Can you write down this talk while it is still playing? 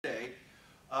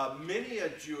Many a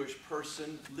Jewish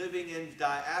person living in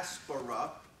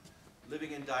diaspora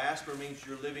means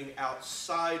you're living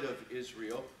outside of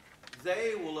Israel,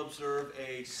 they will observe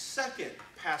a second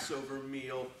Passover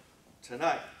meal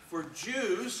tonight. For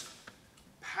Jews,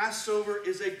 Passover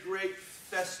is a great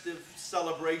festive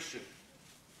celebration.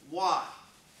 Why?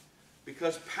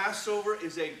 Because Passover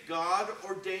is a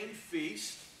God-ordained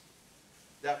feast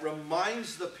that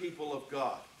reminds the people of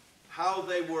God how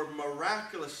they were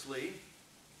miraculously,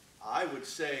 I would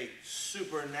say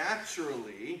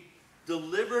supernaturally,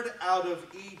 delivered out of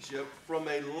Egypt from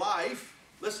a life,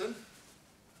 listen,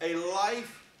 a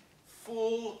life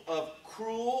full of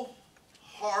cruel,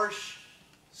 harsh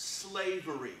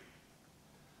slavery.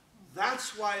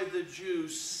 That's why the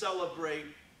Jews celebrate,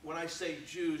 when I say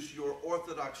Jews, your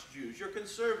Orthodox Jews, your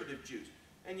conservative Jews,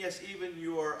 and yes, even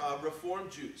your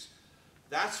Reformed Jews.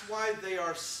 That's why they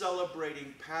are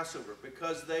celebrating Passover,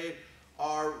 because they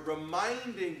are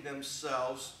reminding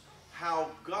themselves how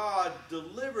God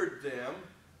delivered them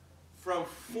from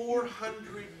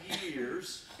 400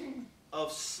 years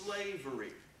of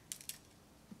slavery.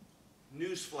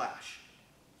 Newsflash.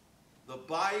 The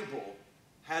Bible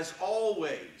has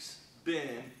always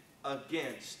been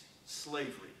against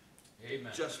slavery.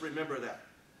 Amen. Just remember that.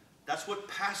 That's what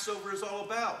Passover is all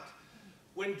about.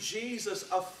 When Jesus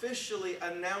officially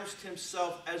announced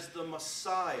himself as the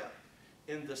Messiah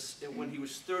when he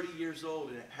was 30 years old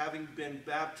and having been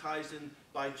baptized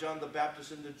by John the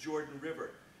Baptist in the Jordan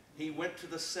River, he went to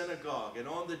the synagogue. And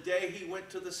on the day he went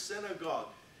to the synagogue,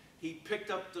 he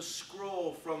picked up the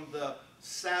scroll from the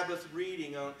Sabbath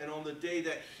reading. And on the day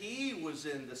that he was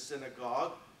in the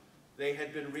synagogue, they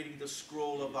had been reading the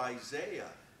scroll of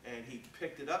Isaiah. And he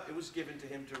picked it up. It was given to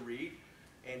him to read.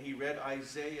 And he read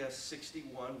Isaiah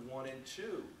 61, 1 and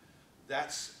 2.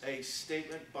 That's a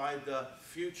statement by the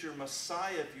future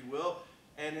Messiah, if you will.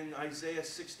 And in Isaiah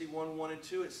 61, 1 and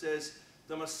 2, it says,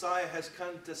 the Messiah has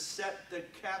come to set the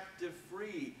captive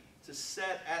free, to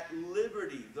set at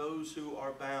liberty those who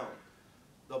are bound.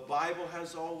 The Bible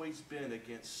has always been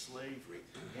against slavery.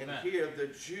 Amen. And here the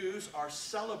Jews are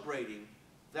celebrating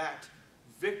that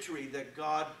victory that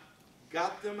God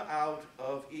got them out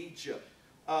of Egypt.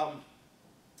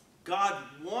 God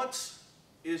wants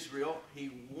Israel, he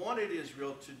wanted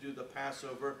Israel to do the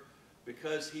Passover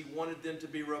because he wanted them to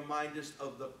be reminded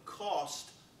of the cost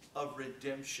of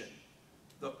redemption.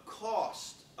 The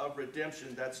cost of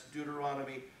redemption, that's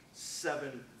Deuteronomy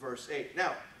 7 verse 8.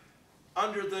 Now,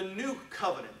 under the new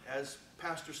covenant, as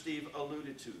Pastor Steve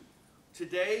alluded to,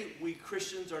 today we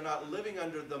Christians are not living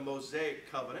under the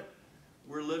Mosaic covenant.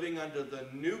 We're living under the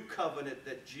new covenant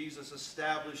that Jesus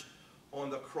established on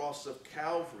the cross of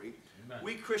Calvary. Amen.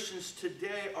 We Christians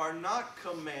today are not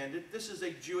commanded. This is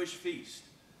a Jewish feast.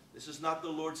 This is not the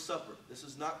Lord's Supper. This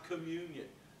is not communion.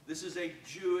 This is a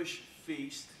Jewish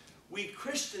feast. We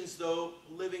Christians, though,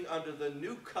 living under the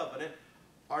new covenant,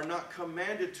 are not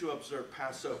commanded to observe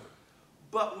Passover.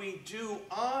 But we do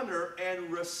honor and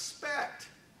respect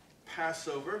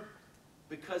Passover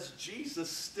because Jesus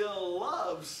still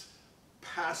loves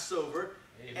Passover.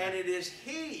 Amen. And it is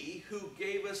he who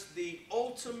gave us the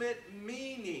ultimate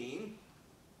meaning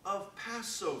of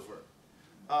Passover.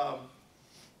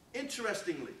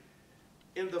 Interestingly,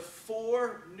 in the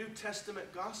 4 New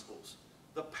Testament Gospels,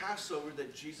 the Passover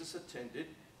that Jesus attended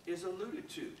is alluded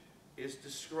to, is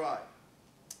described.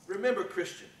 Remember,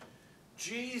 Christian,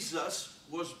 Jesus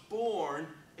was born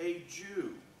a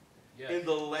Jew. Yes. In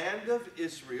the land of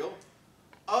Israel,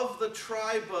 of the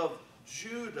tribe of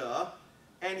Judah,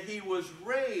 and he was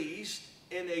raised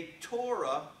in a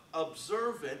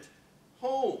Torah-observant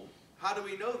home. How do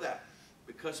we know that?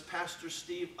 Because Pastor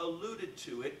Steve alluded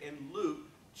to it in Luke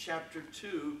chapter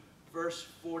 2, verse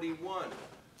 41.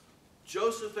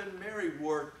 Joseph and Mary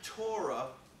were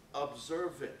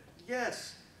Torah-observant.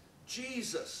 Yes,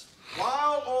 Jesus,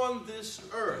 while on this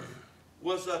earth,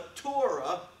 was a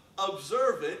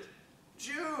Torah-observant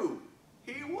Jew.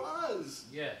 He was.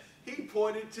 Yes. He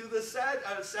pointed to the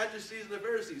Sadducees and the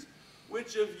Pharisees.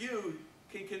 Which of you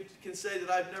can say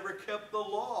that I've never kept the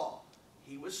law?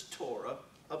 He was Torah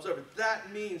observant.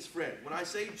 That means, friend, when I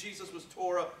say Jesus was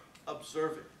Torah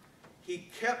observant, he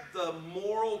kept the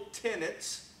moral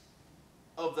tenets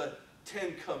of the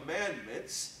 10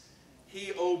 Commandments.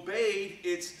 He obeyed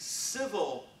its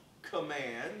civil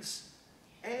commands,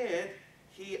 and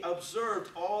he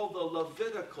observed all the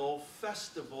Levitical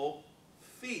festival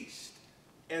feast.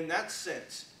 In that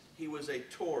sense, he was a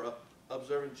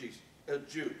Torah-observant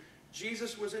Jew.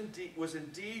 Jesus was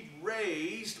indeed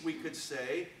raised, we could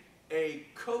say, a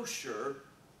kosher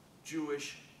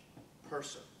Jewish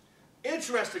person.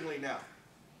 Interestingly now,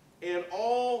 in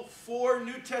all 4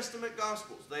 New Testament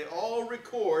Gospels, they all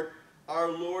record our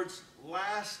Lord's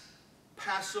last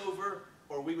Passover,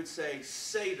 or we would say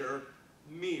Seder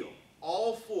meal.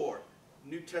 All 4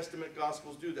 New Testament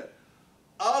Gospels do that.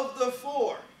 Of the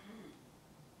 4,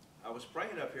 I was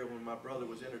praying up here when my brother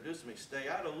was introducing me, stay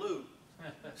out of Luke.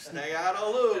 Stay out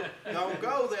of Luke. Don't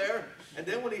go there. And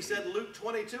then when he said Luke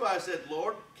 22, I said,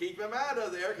 Lord, keep him out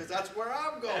of there because that's where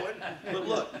I'm going. But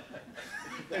look,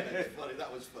 that's funny.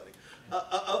 That was funny.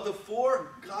 Of the 4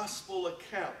 gospel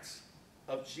accounts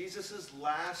of Jesus'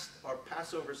 last or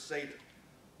Passover Seder,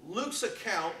 Luke's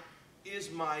account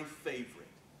is my favorite.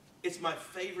 It's my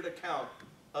favorite account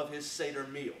of his Seder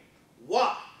meal.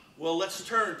 Why? Well, let's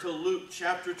turn to Luke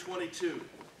chapter 22.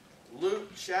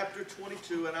 Luke chapter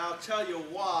 22, and I'll tell you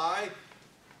why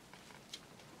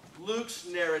Luke's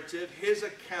narrative, his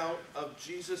account of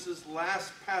Jesus'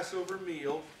 last Passover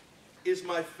meal, is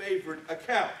my favorite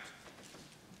account.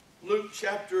 Luke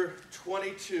chapter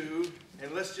 22,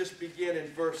 and let's just begin in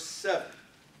verse 7.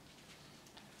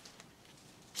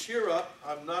 Cheer up,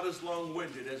 I'm not as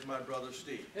long-winded as my brother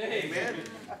Steve. Amen?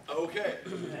 Okay.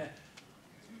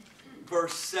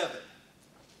 Verse 7.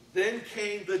 Then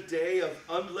came the day of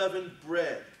unleavened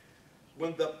bread,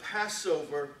 when the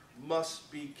Passover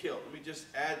must be killed. Let me just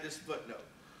add this footnote.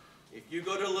 If you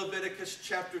go to Leviticus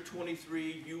chapter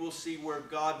 23, you will see where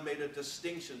God made a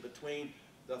distinction between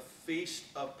the feast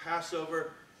of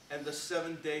Passover and the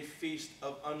 7-day feast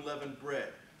of unleavened bread.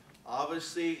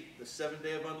 Obviously, the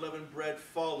 7-day of unleavened bread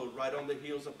followed right on the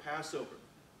heels of Passover.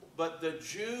 But the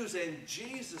Jews in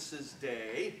Jesus'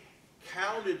 day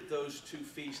counted those 2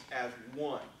 feasts as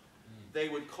one. They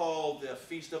would call the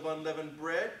Feast of Unleavened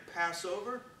Bread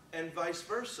Passover and vice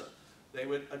versa. They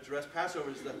would address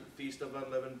Passover as the Feast of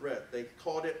Unleavened Bread. They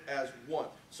called it as one.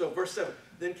 So verse 7,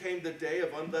 then came the day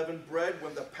of unleavened bread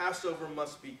when the Passover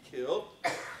must be killed.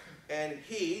 And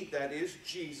he, that is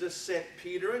Jesus, sent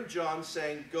Peter and John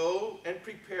saying, go and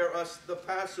prepare us the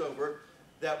Passover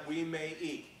that we may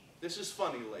eat. This is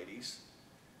funny, ladies.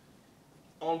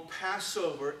 On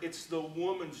Passover, it's the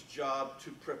woman's job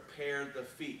to prepare the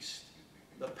feast,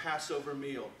 the Passover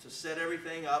meal, to set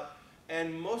everything up,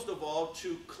 and most of all,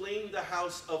 to clean the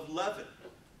house of leaven.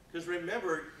 Because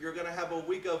remember, you're going to have a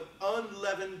week of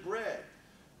unleavened bread.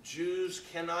 Jews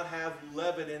cannot have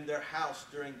leaven in their house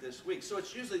during this week. So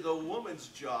it's usually the woman's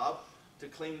job to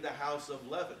clean the house of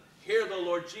leaven. Here the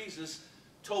Lord Jesus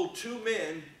told 2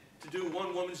 men to do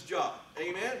one woman's job.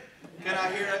 Amen? Can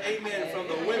I hear an amen from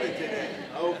the women today?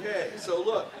 Okay, so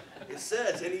look, it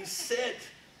says, and he sent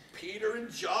Peter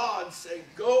and John, saying,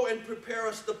 go and prepare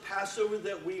us the Passover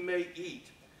that we may eat.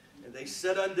 And they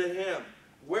said unto him,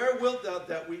 where wilt thou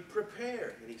that we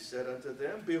prepare? And he said unto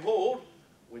them, behold,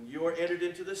 when you are entered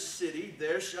into the city,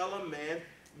 there shall a man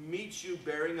meet you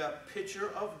bearing a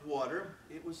pitcher of water.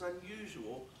 It was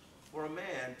unusual for a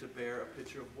man to bear a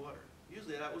pitcher of water.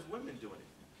 Usually that was women doing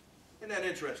it. Isn't that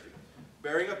interesting?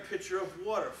 Bearing a pitcher of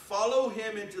water. Follow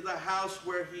him into the house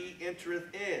where he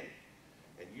entereth in.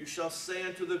 And you shall say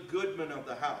unto the goodman of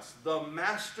the house, the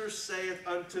master saith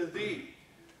unto thee,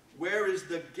 where is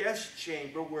the guest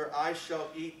chamber where I shall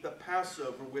eat the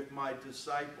Passover with my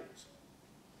disciples?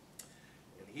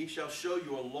 And he shall show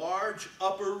you a large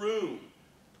upper room,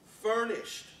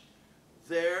 furnished.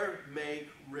 There make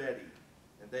ready.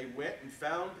 And they went and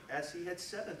found as he had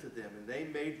said unto them, and they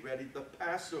made ready the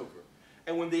Passover.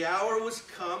 And when the hour was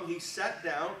come, he sat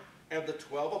down, and the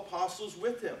 12 apostles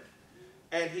with him.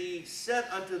 And he said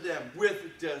unto them,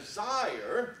 with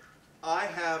desire, I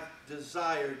have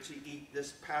desired to eat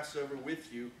this Passover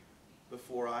with you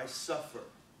before I suffer.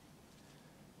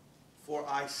 For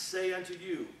I say unto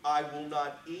you, I will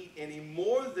not eat any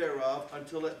more thereof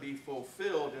until it be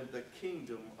fulfilled in the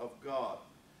kingdom of God.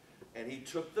 And he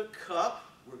took the cup.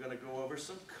 We're going to go over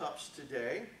some cups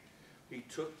today. He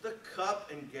took the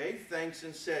cup and gave thanks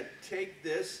and said, take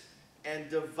this and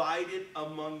divide it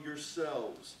among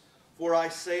yourselves. For I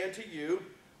say unto you,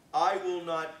 I will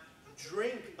not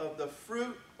drink of the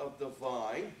fruit of the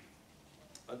vine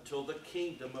until the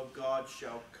kingdom of God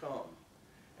shall come.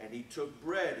 And he took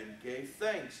bread and gave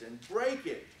thanks and brake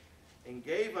it and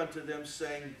gave unto them,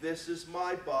 saying, this is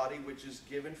my body which is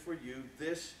given for you.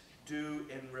 This do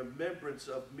in remembrance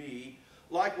of me.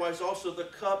 Likewise also the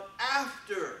cup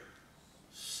after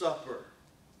supper,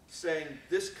 saying,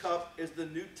 this cup is the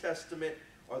New Testament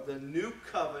or the new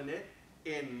covenant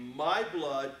in my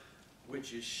blood,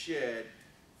 which is shed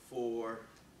for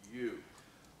you.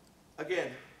 Again,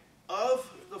 of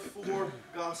the 4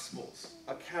 Gospels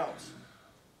accounts,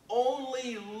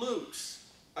 only Luke's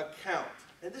account,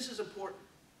 and this is important,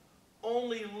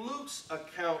 only Luke's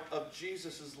account of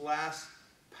Jesus' last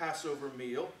Passover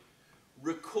meal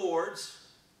records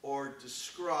or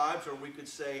describes, or we could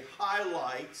say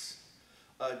highlights,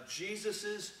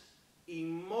 Jesus's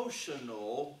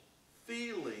emotional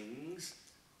feelings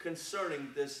concerning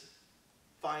this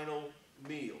final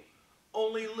meal.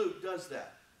 Only Luke does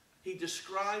that. He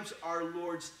describes our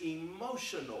Lord's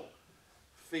emotional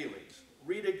feelings.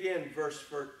 Read again verse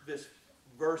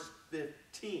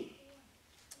 15.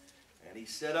 And he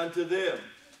said unto them,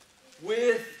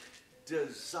 with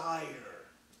desire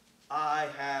I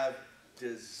have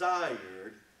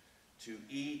desired to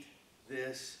eat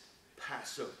this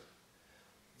Passover.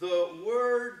 The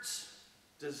words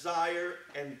desire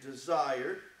and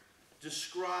desired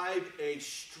describe a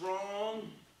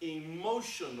strong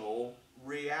emotional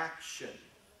reaction.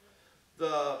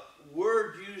 The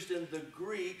word used in the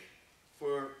Greek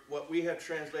for what we have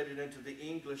translated into the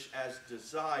English as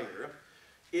desire,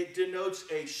 it denotes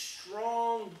a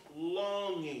strong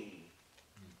longing,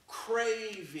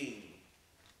 craving,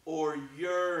 or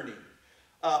yearning.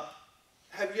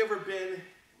 Have you ever been,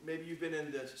 maybe you've been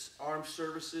in the armed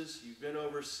services, you've been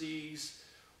overseas,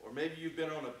 or maybe you've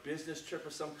been on a business trip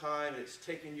of some kind, it's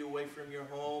taken you away from your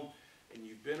home, and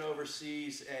you've been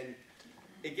overseas, and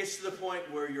it gets to the point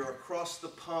where you're across the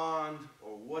pond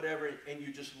or whatever, and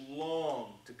you just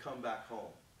long to come back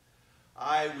home.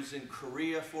 I was in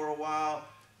Korea for a while,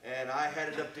 and I had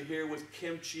it up to here with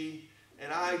kimchi,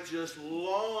 and I just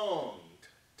longed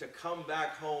to come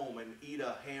back home and eat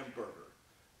a hamburger.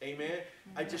 Amen?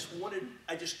 I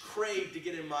just craved to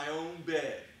get in my own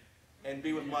bed and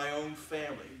be with my own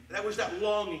family. That was that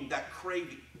longing, that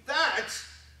craving. That's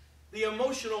the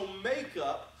emotional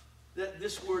makeup that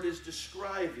this word is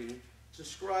describing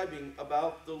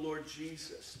about the Lord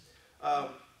Jesus.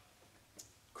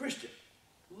 Christian,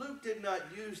 Luke did not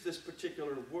use this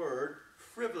particular word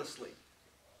frivolously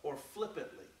or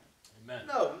flippantly. Amen.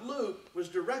 No, Luke was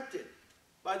directed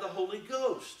by the Holy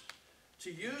Ghost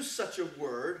to use such a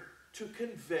word to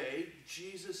convey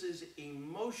Jesus'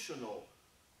 emotional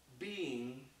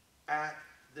being at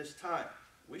this time.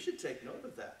 We should take note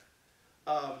of that.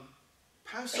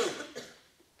 Passover.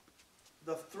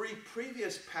 The three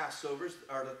previous Passovers,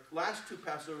 or the last two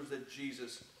Passovers that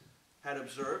Jesus had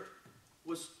observed,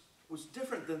 was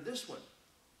different than this one.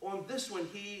 On this one,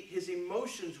 his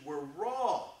emotions were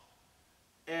raw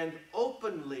and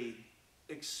openly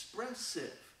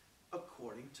expressive,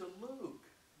 according to Luke.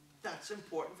 That's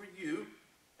important for you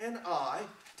and I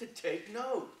to take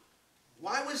note.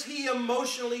 Why was he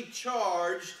emotionally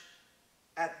charged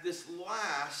at this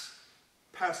last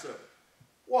Passover?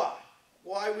 Why?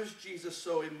 Why was Jesus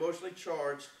so emotionally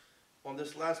charged on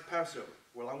this last Passover?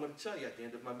 Well, I'm going to tell you at the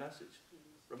end of my message.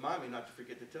 Remind me not to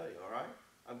forget to tell you, all right?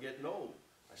 I'm getting old.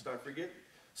 I start forgetting.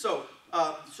 So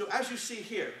as you see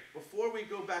here, before we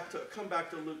come back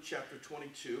to Luke chapter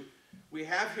 22, we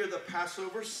have here the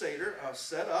Passover Seder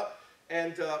set up.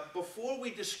 And before we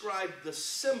describe the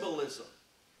symbolism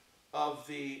of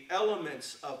the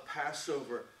elements of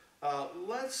Passover,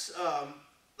 let's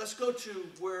go to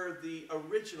where the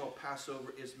original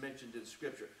Passover is mentioned in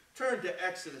Scripture. Turn to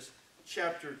Exodus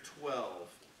chapter 12.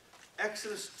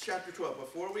 Exodus chapter 12.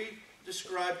 Before we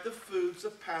describe the foods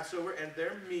of Passover and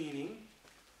their meaning,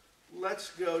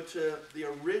 let's go to the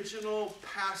original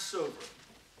Passover.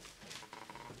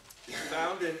 It's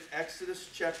found in Exodus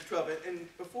chapter 12.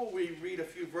 And before we read a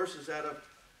few verses out of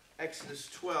Exodus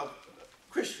 12,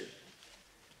 Christian.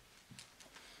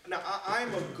 Now,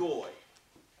 I'm a goy.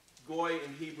 Goy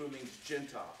in Hebrew means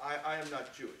Gentile. I am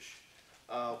not Jewish.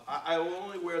 I will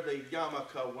only wear the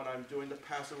yarmulke when I'm doing the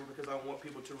Passover because I want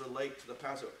people to relate to the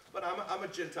Passover. But I'm a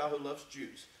Gentile who loves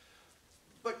Jews.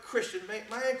 But Christian, may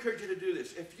I encourage you to do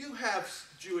this. If you have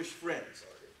Jewish friends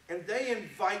and they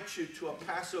invite you to a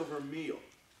Passover meal,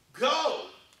 go.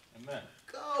 Amen.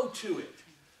 Go to it.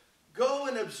 Go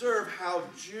and observe how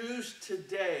Jews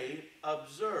today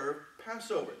observe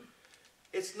Passover.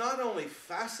 It's not only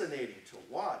fascinating to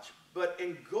watch, but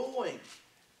in going,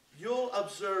 you'll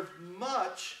observe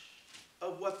much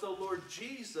of what the Lord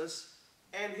Jesus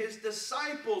and his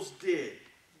disciples did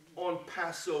on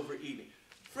Passover evening.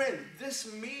 Friend,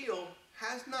 this meal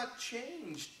has not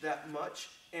changed that much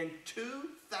in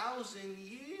 2,000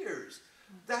 years.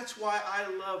 That's why I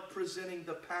love presenting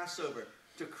the Passover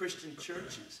to Christian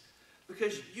churches,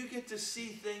 because you get to see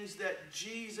things that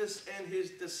Jesus and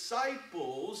his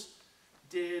disciples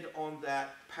did on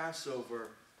that Passover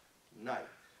night.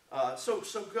 So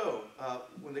go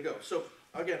when they go. So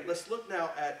again, let's look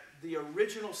now at the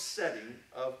original setting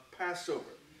of Passover.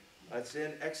 It's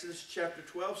in Exodus chapter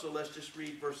 12, so let's just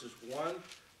read verses 1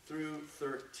 through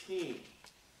 13.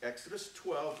 Exodus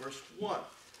 12, verse 1.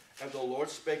 And the Lord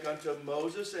spake unto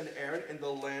Moses and Aaron in the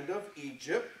land of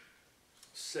Egypt,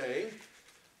 saying,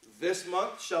 this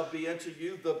month shall be unto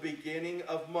you the beginning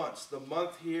of months. The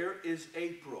month here is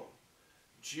April.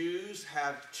 Jews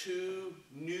have 2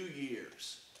 New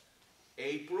Years.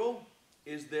 April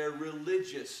is their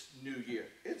religious New Year.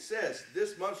 It says,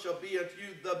 this month shall be unto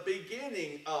you the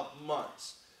beginning of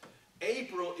months.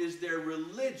 April is their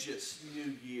religious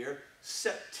New Year.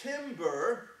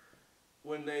 September,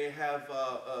 when they have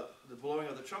the blowing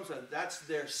of the trumpets, that's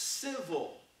their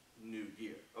civil New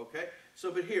Year. Okay?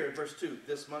 So, but here in verse 2,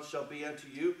 this month shall be unto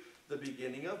you the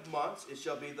beginning of months. It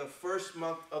shall be the first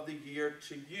month of the year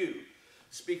to you.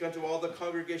 Speak unto all the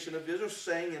congregation of Israel,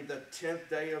 saying, in the 10th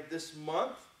day of this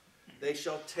month, they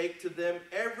shall take to them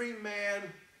every man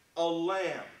a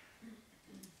lamb.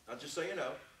 Now, just so you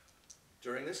know,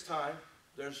 during this time,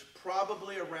 there's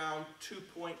probably around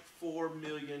 2.4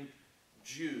 million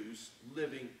Jews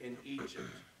living in Egypt,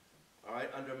 all right,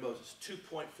 under Moses.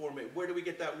 2.4 million. Where do we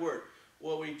get that word?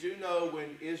 Well, we do know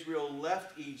when Israel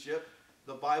left Egypt,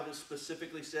 the Bible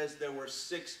specifically says there were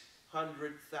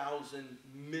 600,000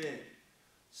 men.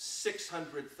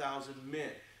 600,000 men.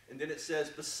 And then it says,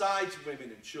 besides women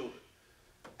and children.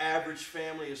 Average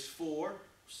family is 4.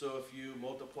 So if you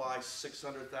multiply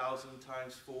 600,000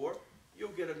 times 4, you'll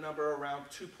get a number around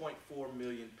 2.4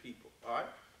 million people. All right?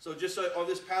 So just so on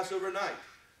this Passover night,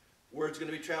 word's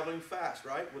going to be traveling fast,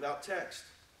 right? Without text,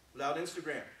 without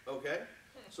Instagram. Okay?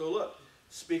 So look,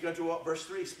 speak unto all, verse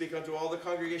 3, speak unto all the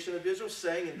congregation of Israel,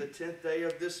 saying, in the 10th day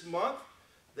of this month,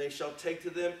 they shall take to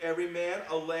them every man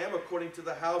a lamb according to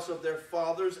the house of their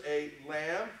fathers, a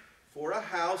lamb for a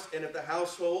house. And if the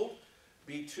household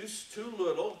be too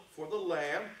little for the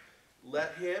lamb,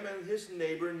 let him and his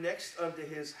neighbor next unto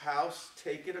his house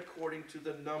take it according to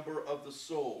the number of the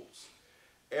souls.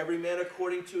 Every man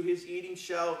according to his eating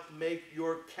shall make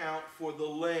your count for the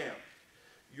lamb.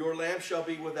 Your lamb shall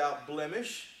be without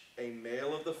blemish, a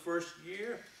male of the first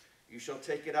year. You shall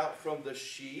take it out from the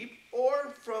sheep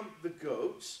or from the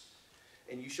goats,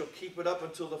 and you shall keep it up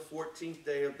until the 14th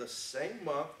day of the same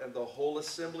month, and the whole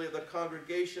assembly of the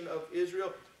congregation of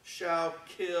Israel shall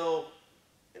kill,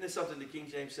 and it's something the King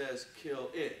James says, kill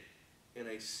it, in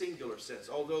a singular sense.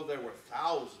 Although there were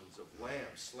thousands of lambs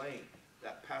slain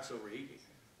that Passover evening,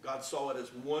 God saw it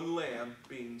as one lamb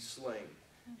being slain.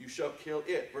 You shall kill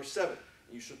it. Verse 7,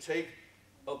 you shall take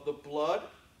of the blood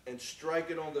and strike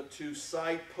it on the 2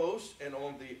 side posts and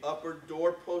on the upper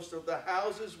doorpost of the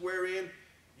houses wherein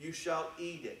you shall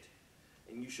eat it.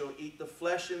 And you shall eat the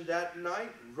flesh in that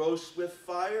night, roast with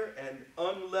fire, and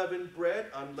unleavened bread.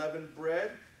 Unleavened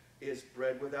bread is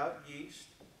bread without yeast.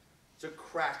 It's a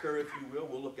cracker, if you will.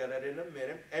 We'll look at it in a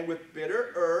minute. And with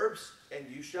bitter herbs, and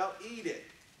you shall eat it.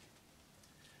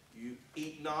 You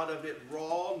eat not of it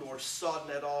raw, nor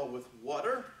sodden at all with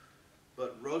water,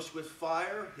 but roast with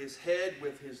fire his head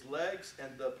with his legs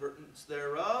and the purtenance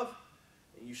thereof.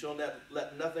 And you shall not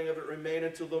let nothing of it remain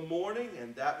until the morning,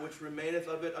 and that which remaineth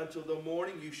of it until the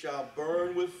morning you shall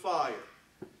burn with fire.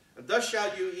 And thus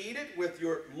shall you eat it with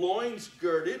your loins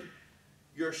girded,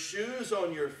 your shoes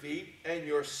on your feet, and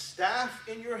your staff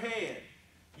in your hand.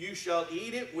 You shall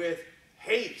eat it with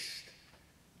haste.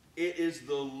 It is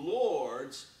the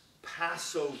Lord's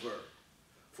Passover.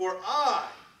 For I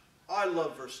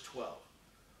love verse 12.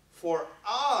 For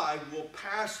I will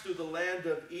pass through the land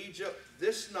of Egypt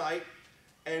this night,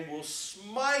 and will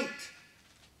smite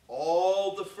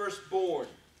all the firstborn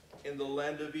in the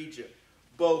land of Egypt,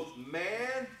 both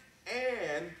man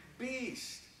and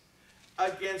beast.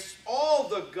 Against all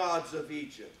the gods of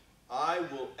Egypt I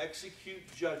will execute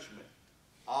judgment.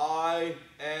 I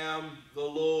am the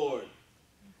Lord.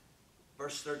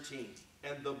 Verse 13.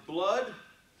 And the blood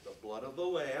of the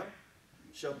lamb,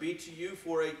 shall be to you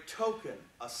for a token,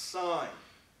 a sign,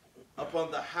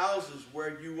 upon the houses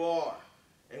where you are.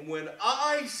 And when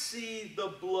I see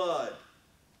the blood,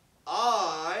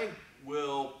 I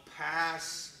will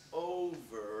pass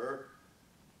over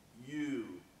you.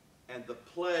 And the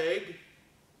plague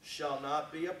shall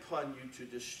not be upon you to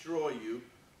destroy you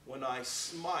when I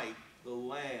smite the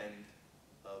land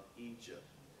of Egypt.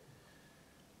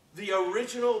 The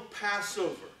original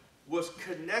Passover was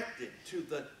connected to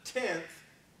the 10th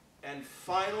and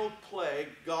final plague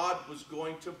God was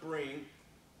going to bring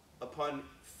upon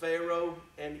Pharaoh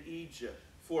and Egypt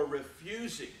for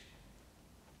refusing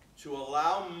to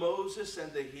allow Moses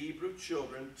and the Hebrew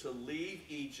children to leave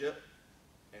Egypt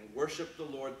and worship the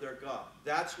Lord their God.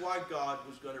 That's why God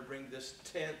was going to bring this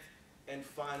 10th and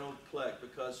final plague,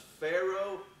 because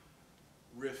Pharaoh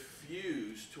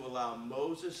refused to allow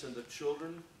Moses and the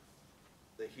children,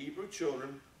 the Hebrew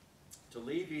children, to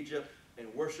leave Egypt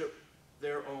and worship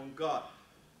their own God.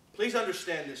 Please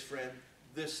understand this, friend.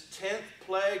 This 10th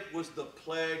plague was the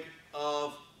plague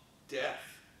of death.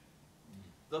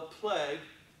 The plague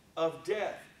of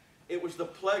death. It was the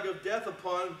plague of death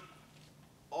upon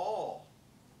all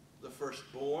the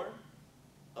firstborn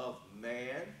of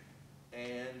man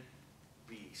and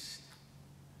beast.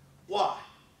 Why?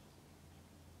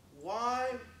 Why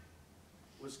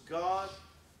was God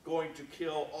going to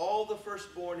kill all the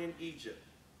firstborn in Egypt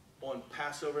on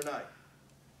Passover night?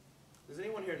 Does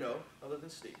anyone here know, other than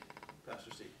Steve,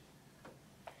 Pastor Steve?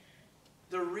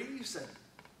 The reason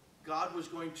God was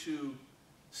going to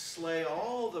slay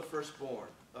all the firstborn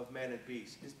of man and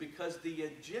beast is because the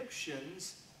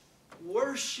Egyptians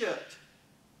worshipped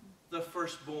the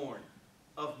firstborn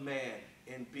of man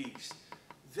and beast.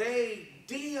 They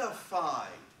deified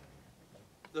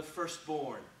the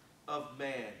firstborn of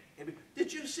man and beast.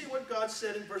 Did you see what God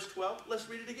said in verse 12? Let's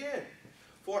read it again.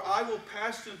 For I will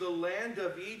pass through the land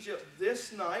of Egypt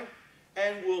this night,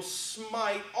 and will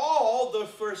smite all the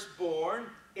firstborn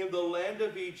in the land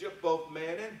of Egypt, both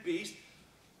man and beast.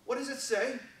 What does it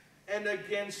say? And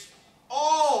against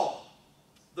all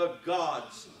the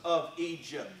gods of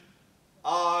Egypt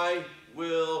I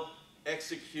will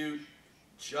execute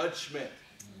judgment.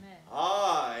 Amen.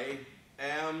 I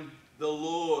am the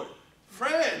Lord.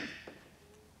 Friend,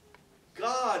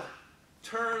 God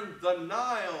turned the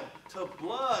Nile to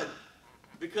blood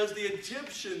because the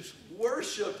Egyptians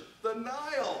worshipped the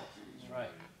Nile. That's right.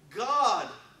 God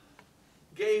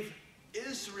gave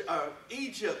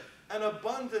Egypt an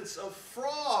abundance of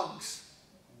frogs.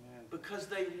 Amen. Because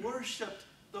they worshipped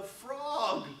the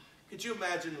frog. Could you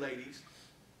imagine, ladies,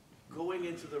 going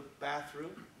into the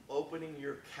bathroom, opening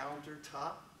your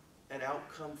countertop, and out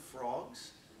come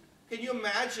frogs? Can you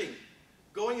imagine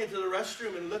going into the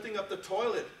restroom and lifting up the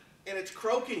toilet and it's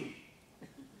croaking?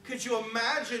 Could you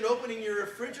imagine opening your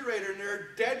refrigerator and there are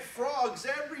dead frogs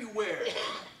everywhere?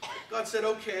 God said,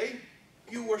 okay,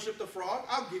 you worship the frog,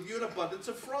 I'll give you an abundance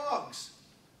of frogs.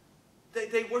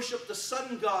 They worship the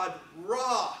sun god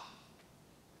Ra.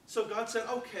 So God said,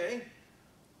 okay,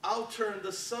 I'll turn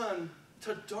the sun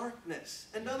to darkness.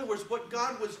 In other words, what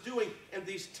God was doing in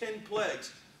these 10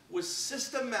 plagues was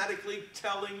systematically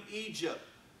telling Egypt,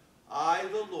 I,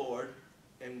 the Lord,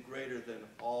 am greater than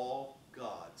all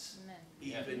gods, Amen.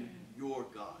 Even your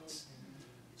gods.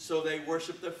 So they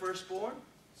worship the firstborn.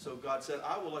 So God said,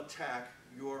 I will attack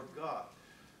your God.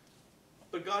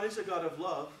 But God is a God of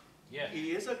love. Yes.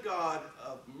 He is a God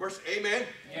of mercy. Amen.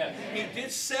 Yes. He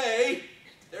did say,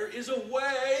 there is a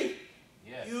way.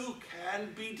 Yes. You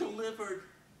can be delivered.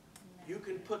 You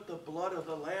can put the blood of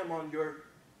the lamb on your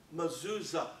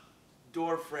mezuzah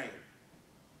door frame.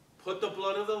 Put the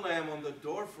blood of the lamb on the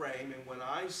door frame, and when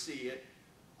I see it,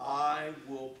 I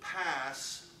will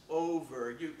pass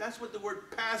over you. That's what the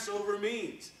word Passover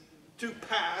means. To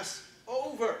pass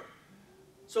over.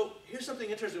 So here's something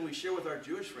interesting we share with our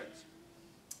Jewish friends.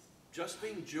 Just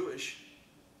being Jewish,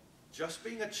 just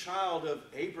being a child of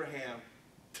Abraham,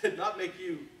 did not make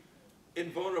you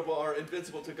invulnerable or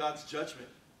invincible to God's judgment.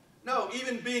 No,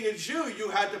 even being a Jew, you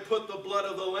had to put the blood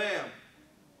of the lamb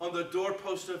on the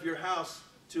doorpost of your house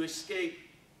to escape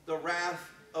the wrath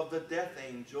of the death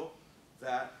angel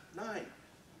that night.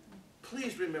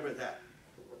 Please remember that.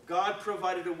 God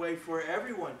provided a way for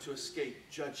everyone to escape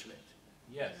judgment.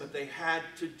 Yes. But they had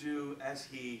to do as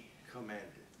he commanded.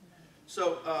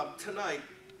 So tonight,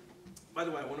 by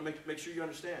the way, I want to make sure you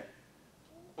understand.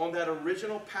 On that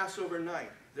original Passover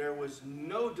night, there was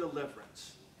no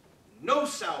deliverance, no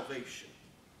salvation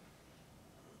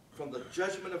from the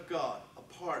judgment of God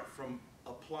apart from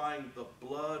applying the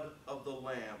blood of the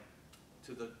lamb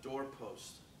to the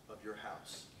doorpost of your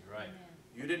house. You're right.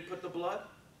 You didn't put the blood,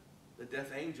 the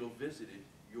death angel visited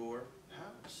your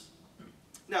house.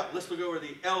 Now, let's look over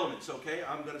the elements, okay?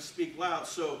 I'm going to speak loud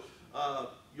so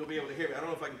you'll be able to hear me. I don't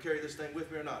know if I can carry this thing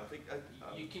with me or not. I think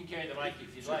you can carry the mic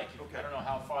if you'd sure. like. Okay. I don't know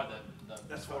how far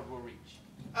the cord will reach.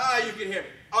 You can hear me.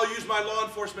 I'll use my law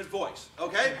enforcement voice,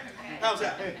 okay? How's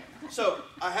that? So,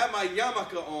 I have my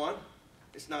yarmulke on.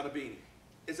 It's not a beanie.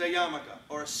 It's a yarmulke,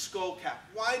 or a skull cap.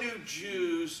 Why do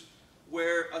Jews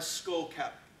wear a skull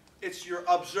cap? It's your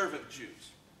observant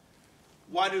Jews.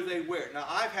 Why do they wear it? Now,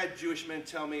 I've had Jewish men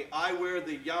tell me, I wear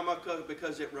the yarmulke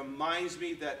because it reminds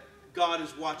me that God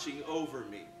is watching over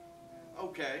me.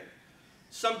 Okay.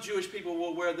 Some Jewish people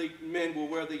men will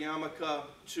wear the yarmulke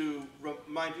to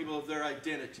remind people of their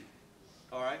identity.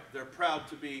 All right? They're proud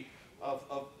to be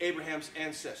of Abraham's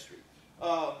ancestry.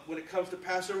 When it comes to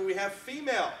Passover, we have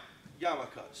female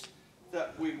yarmulkes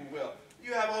that we will.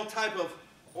 You have all type of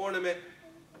ornament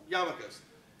yarmulkes.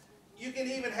 You can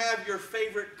even have your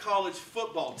favorite college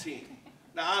football team.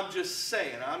 Now, I'm just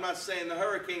saying. I'm not saying the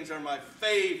Hurricanes are my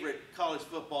favorite college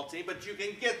football team, but you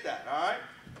can get that, all right?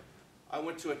 I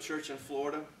went to a church in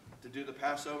Florida to do the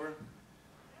Passover,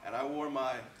 and I wore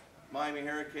my Miami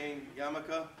Hurricane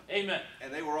yarmulke. Amen.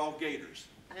 And they were all Gators.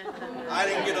 I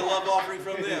didn't get a love offering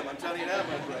from them. I'm telling you that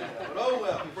much right now. But oh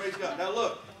well, praise God. Now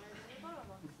look,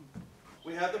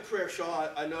 we have the prayer shawl.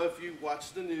 I know if you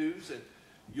watch the news, and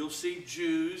you'll see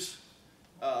Jews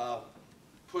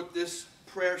put this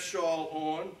prayer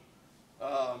shawl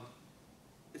on.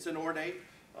 It's an ornate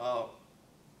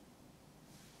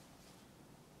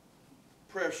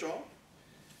prayer shawl.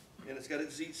 And it's got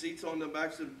its seats on the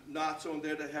backs and knots on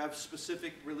there that have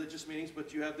specific religious meanings,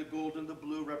 but you have the gold and the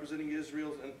blue representing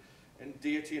Israel and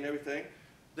deity and everything.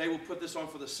 They will put this on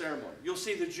for the ceremony. You'll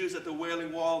see the Jews at the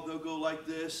Wailing Wall, they'll go like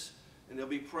this, and they'll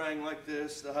be praying like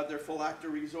this. They'll have their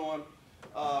phylacteries on.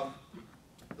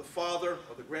 The father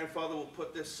or the grandfather will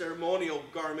put this ceremonial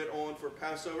garment on for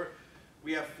Passover.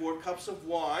 We have 4 cups of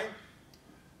wine.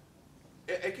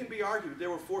 It can be argued there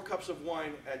were 4 cups of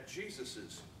wine at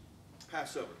Jesus'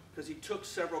 Passover, because he took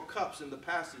several cups in the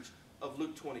passage of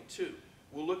Luke 22.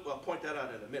 I'll point that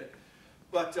out in a minute.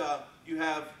 But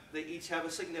they each have a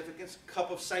significance.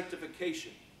 Cup of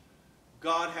sanctification.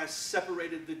 God has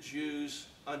separated the Jews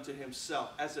unto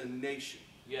himself as a nation.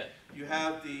 Yes. You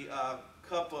have the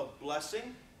cup of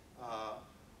blessing,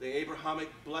 the Abrahamic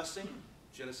blessing,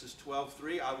 Genesis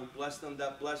 12:3. I will bless them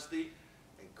that bless thee,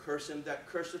 and curse him that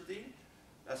curseth thee.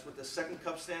 That's what the second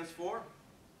cup stands for.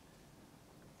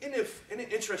 In an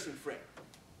interesting frame,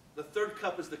 the third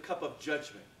cup is the cup of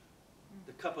judgment,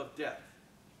 the cup of death.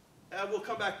 And we'll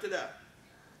come back to that.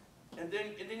 And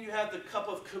then you have the cup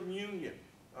of communion.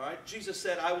 All right? Jesus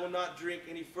said, I will not drink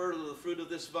any further of the fruit of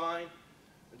this vine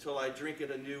until I drink it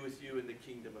anew with you in the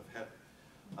kingdom of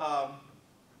heaven.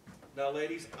 Now,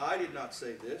 ladies, I did not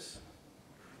say this,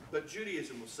 but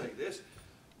Judaism will say this.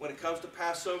 When it comes to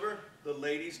Passover, the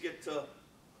ladies get to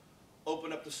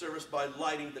open up the service by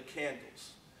lighting the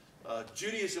candles.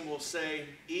 Judaism will say,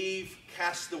 Eve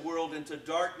cast the world into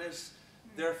darkness,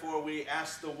 therefore we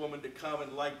ask the woman to come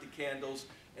and light the candles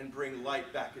and bring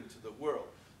light back into the world.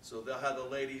 So they'll have the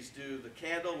ladies do the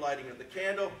candle, lighting of the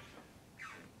candle.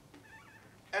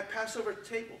 At Passover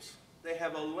tables, they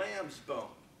have a lamb's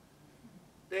bone.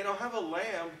 They don't have a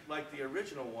lamb like the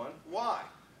original one. Why?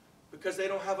 Because they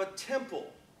don't have a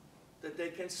temple that they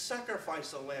can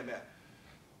sacrifice a lamb at.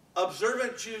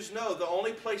 Observant Jews know the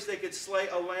only place they could slay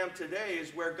a lamb today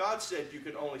is where God said you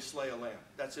can only slay a lamb.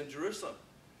 That's in Jerusalem.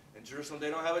 In Jerusalem, they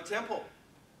don't have a temple.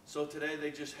 So today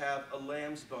they just have a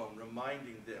lamb's bone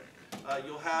reminding them.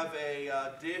 You'll have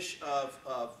a dish of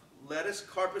lettuce,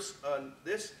 carpus,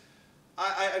 this.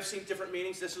 I've seen different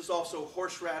meanings. This is also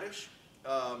horseradish.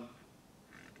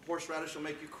 Horseradish will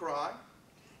make you cry.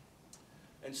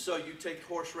 And so you take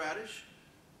horseradish,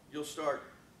 you'll start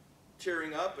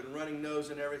tearing up and running nose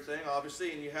and everything,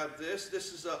 obviously, and you have this.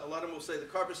 This is, a lot of them will say the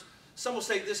carpus. Some will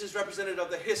say this is representative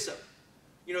of the hyssop.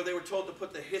 You know, they were told to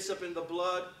put the hyssop in the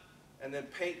blood and then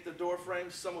paint the door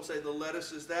frames. Some will say the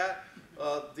lettuce is that.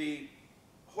 The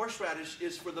horseradish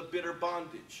is for the bitter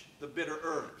bondage, the bitter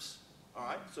herbs. All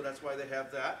right, so that's why they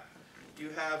have that.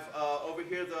 You have over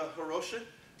here the haroshet.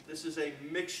 This is a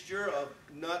mixture of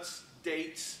nuts,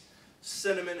 dates,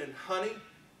 cinnamon, and honey.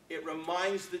 It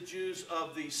reminds the Jews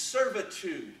of the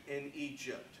servitude in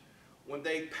Egypt. When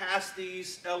they pass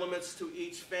these elements to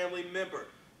each family member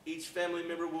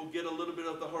will get a little bit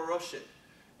of the haroshet.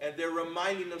 And they're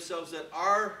reminding themselves that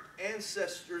our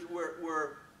ancestors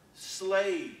were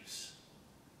slaves.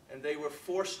 And they were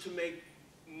forced to make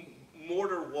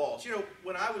mortar walls. You know,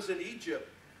 when I was in Egypt,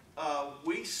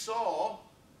 we saw,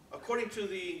 according to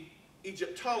the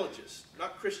Egyptologists,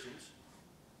 not Christians,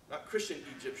 not Christian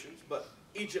Egyptians, but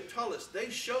Egyptologists, they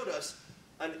showed us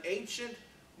an ancient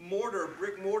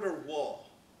brick mortar wall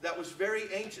that was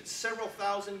very ancient, several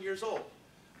thousand years old.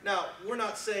 Now, we're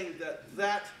not saying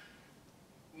that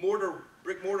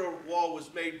brick mortar wall was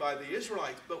made by the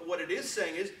Israelites, but what it is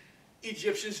saying is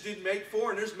Egyptians did make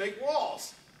foreigners make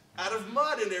walls out of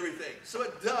mud and everything. So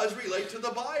it does relate to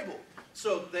the Bible.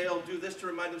 So they'll do this to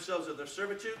remind themselves of their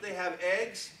servitude. They have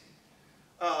eggs.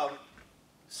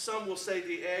 Some will say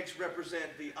the eggs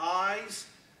represent the eyes.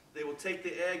 They will take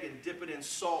the egg and dip it in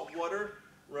salt water,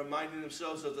 reminding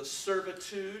themselves of the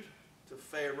servitude to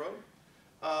Pharaoh.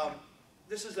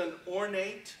 This is an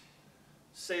ornate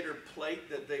Seder plate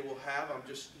that they will have. I'm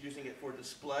just using it for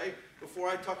display. Before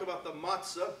I talk about the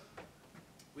matzah,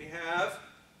 we have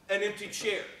an empty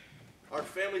chair. Our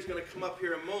family's going to come up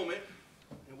here in a moment,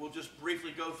 and we'll just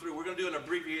briefly go through. We're going to do an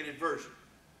abbreviated version.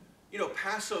 You know,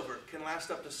 Passover can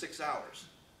last up to 6 hours.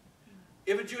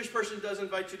 If a Jewish person does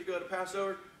invite you to go to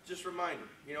Passover, just remind them,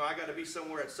 you know, I got to be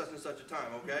somewhere at such and such a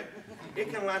time, okay?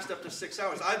 It can last up to 6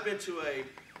 hours. I've been to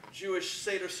Jewish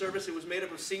Seder service. It was made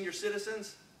up of senior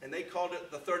citizens, and they called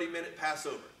it the 30-minute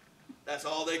Passover. That's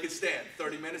all they could stand,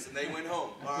 30 minutes, and they went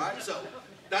home. All right, so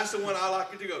that's the one I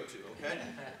like to go to, okay?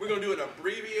 We're going to do an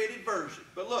abbreviated version.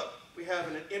 But look, we have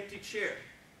an empty chair.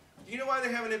 Do you know why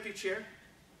they have an empty chair?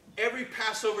 Every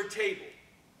Passover table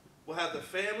will have the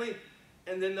family,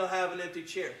 and then they'll have an empty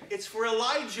chair. It's for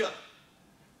Elijah.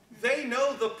 They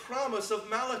know the promise of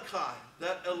Malachi,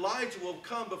 that Elijah will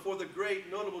come before the great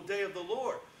notable day of the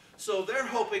Lord. So they're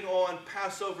hoping on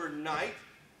Passover night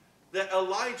that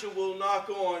Elijah will knock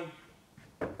on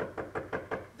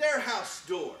their house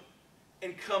door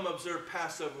and come observe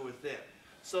Passover with them.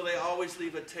 So they always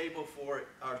leave a table for,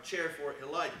 or chair for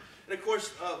Elijah. And of course,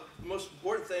 the most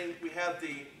important thing, we have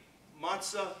the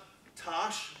matzah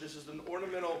tash. This is an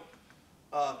ornamental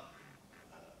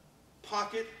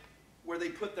pocket where they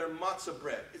put their matzah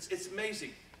bread. It's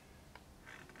amazing.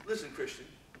 Listen, Christian,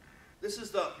 this is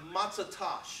the matzah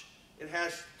tash. It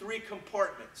has 3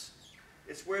 compartments.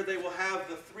 It's where they will have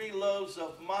the 3 loaves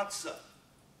of matzah.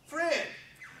 Friend,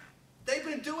 they've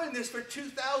been doing this for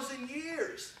 2,000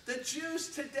 years. The Jews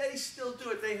today still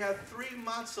do it. They have 3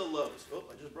 matzah loaves. Oh,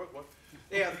 I just broke one.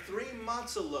 They have 3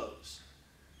 matzah loaves.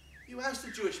 You ask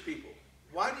the Jewish people,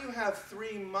 why do you have 3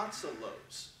 matzah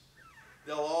loaves?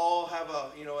 They'll all have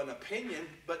an opinion,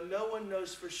 but no one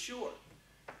knows for sure.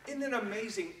 Isn't it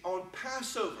amazing? On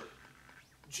Passover,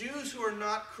 Jews who are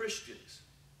not Christians,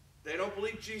 they don't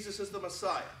believe Jesus is the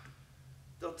Messiah,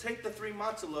 they'll take the 3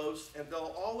 matzah loaves, and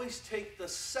they'll always take the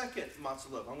second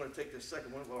matzah loaf. I'm going to take this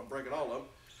second one, well, I'm breaking all of them.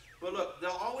 But look,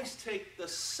 they'll always take the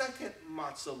second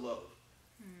matzah loaf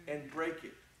and break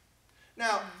it.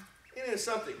 Now, it is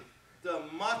something. The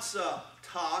matzah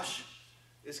tash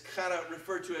is kind of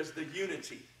referred to as the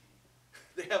unity.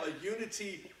 They have a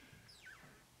unity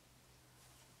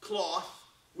cloth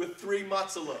with 3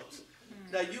 matzah loaves.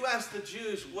 Now, you ask the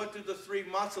Jews, what do the 3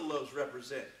 matzah loaves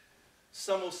represent?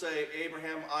 Some will say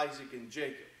Abraham, Isaac, and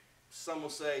Jacob. Some will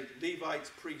say Levites,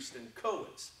 priests, and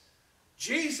Cohens.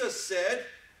 Jesus said,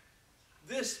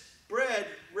 this bread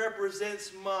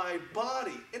represents my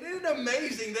body. And isn't it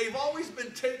amazing? They've always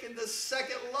been taking the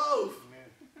second loaf.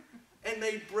 And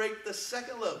they break the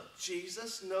second loaf.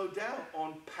 Jesus, no doubt,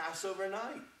 on Passover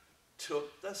night,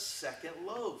 took the second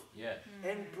loaf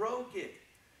and broke it.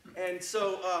 And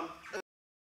so